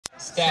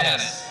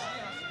Status: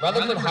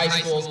 Rutherford High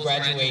School's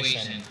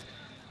graduation.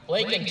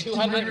 Blake and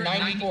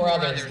 294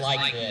 others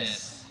like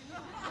this.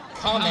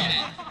 Comment: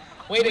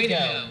 way to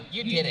go,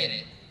 you did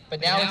it. But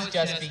now it's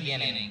just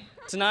beginning.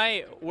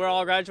 Tonight, we're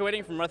all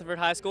graduating from Rutherford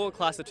High School,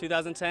 class of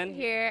 2010.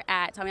 Here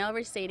at Tommy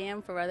Oliver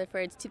Stadium for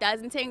Rutherford's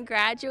 2010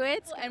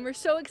 graduates. And we're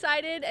so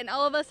excited, and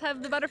all of us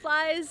have the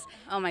butterflies.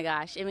 Oh my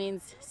gosh, it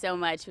means so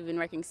much. We've been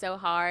working so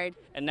hard.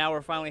 And now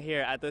we're finally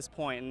here at this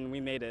point, and we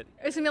made it.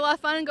 It's gonna be a lot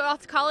of fun, go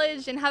off to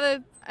college and have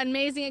an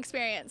amazing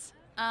experience.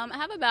 I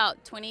have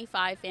about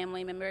 25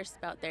 family members,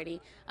 about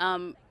 30.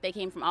 They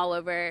came from all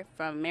over,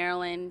 from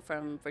Maryland,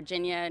 from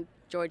Virginia,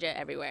 Georgia,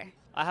 everywhere.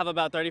 I have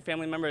about 30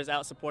 family members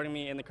out supporting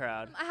me in the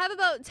crowd. I have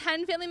about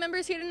 10 family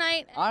members here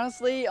tonight.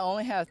 Honestly, I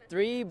only have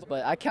 3,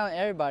 but I count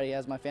everybody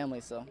as my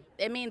family, so.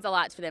 It means a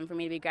lot for them for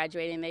me to be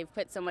graduating. They've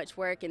put so much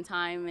work and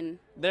time. And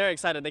they're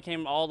excited. They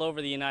came all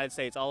over the United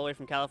States, all the way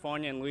from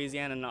California and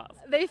Louisiana and off.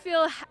 They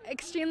feel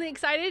extremely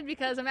excited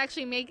because I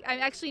actually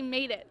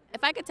made it.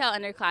 If I could tell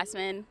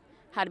underclassmen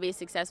how to be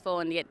successful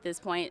and to get to this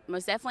point,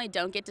 most definitely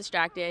don't get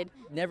distracted.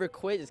 Never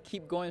quit, just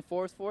keep going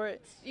forth for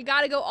it. You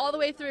gotta go all the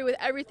way through with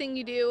everything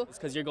you do. It's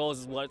because your goals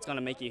is what's gonna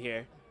make you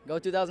here. Go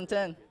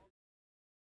 2010.